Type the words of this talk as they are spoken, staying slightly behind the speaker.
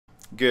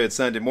Good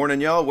Sunday morning,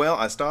 y'all. Well,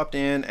 I stopped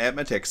in at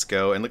my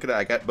Texaco, and look at that.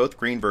 I got both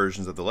green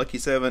versions of the Lucky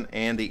 7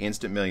 and the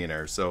Instant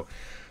Millionaire. So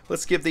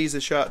let's give these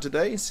a shot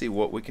today and see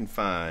what we can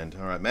find.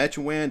 All right, match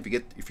and win.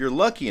 If you're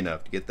lucky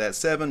enough to get that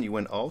 7, you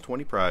win all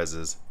 20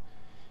 prizes.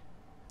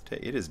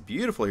 It is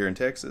beautiful here in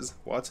Texas.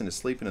 Watson is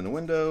sleeping in the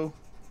window.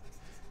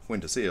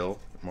 Windowsill.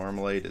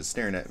 Marmalade is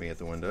staring at me at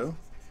the window.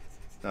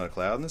 Not a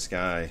cloud in the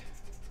sky.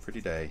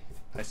 Pretty day.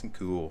 Nice and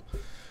cool.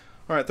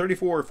 All right,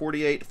 34,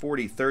 48,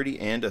 40, 30,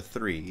 and a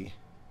 3.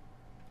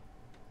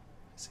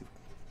 Let's see if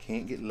we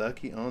can't get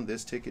lucky on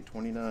this ticket.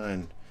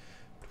 29,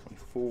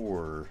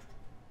 24,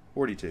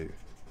 42.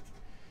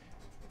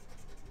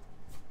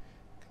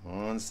 Come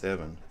on,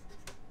 7.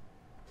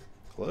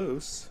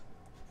 Close.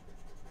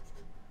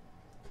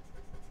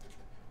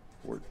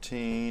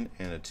 14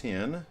 and a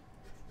 10.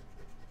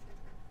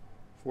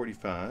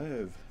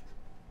 45,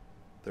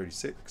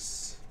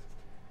 36.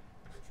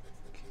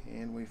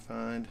 Can we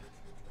find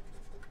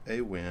a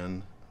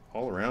win?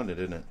 All around it,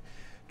 isn't it?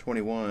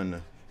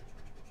 21,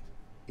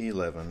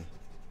 11,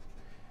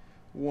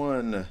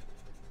 1,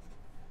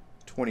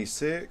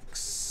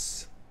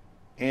 26,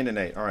 and an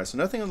 8. All right, so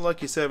nothing on the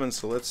Lucky 7,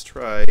 so let's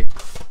try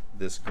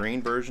this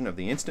green version of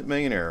the Instant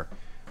Millionaire.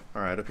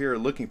 All right, up here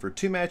looking for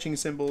 2 matching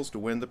symbols to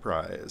win the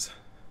prize.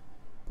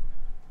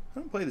 I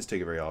don't play this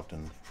ticket very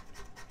often.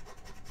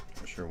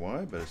 Not sure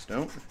why, but I just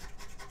don't.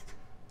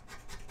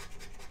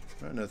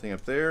 All right, nothing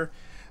up there.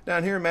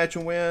 Down here, match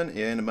and win,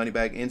 and a money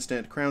bag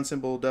instant, crown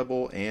symbol,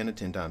 double, and a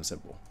 10-time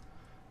symbol.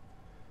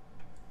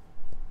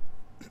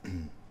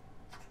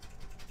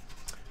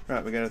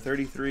 Right, we got a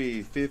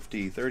 33,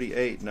 50,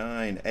 38,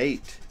 9,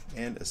 8,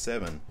 and a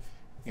 7.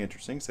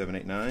 Interesting, 7,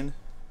 8, 9.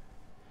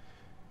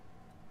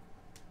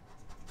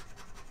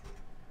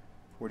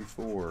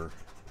 44,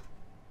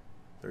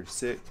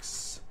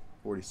 36,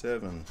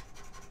 47.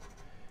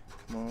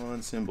 Come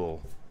on,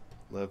 symbol.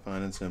 Love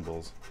finding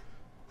symbols.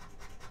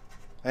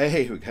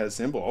 Hey, we got a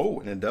symbol. Oh,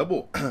 and a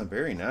double.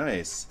 Very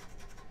nice.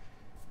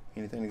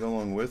 Anything to go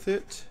along with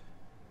it?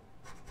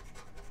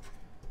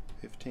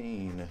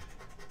 15.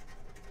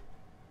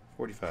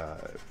 45.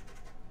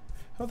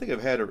 I don't think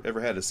I've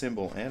ever had a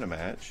symbol and a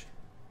match.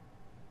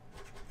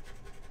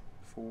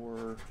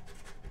 4.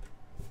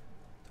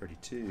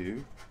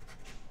 32.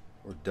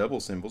 Or double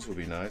symbols would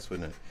be nice,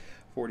 wouldn't it?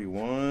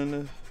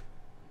 41.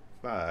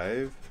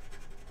 5.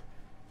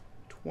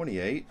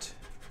 28.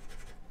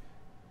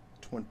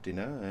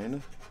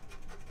 29,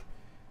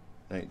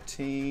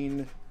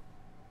 19,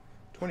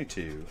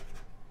 22,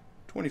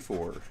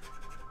 24,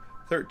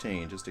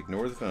 13, just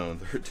ignore the phone,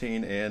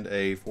 13, and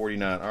a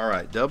 49. All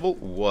right, double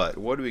what?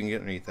 What do we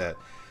get underneath that?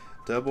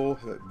 Double,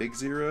 big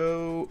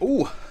 0.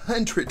 Ooh,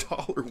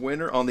 $100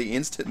 winner on the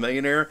Instant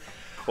Millionaire.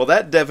 Well,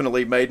 that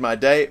definitely made my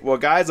day. Well,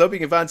 guys, I hope you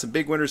can find some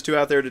big winners too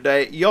out there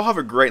today. Y'all have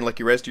a great and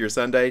lucky rest of your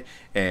Sunday,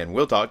 and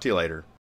we'll talk to you later.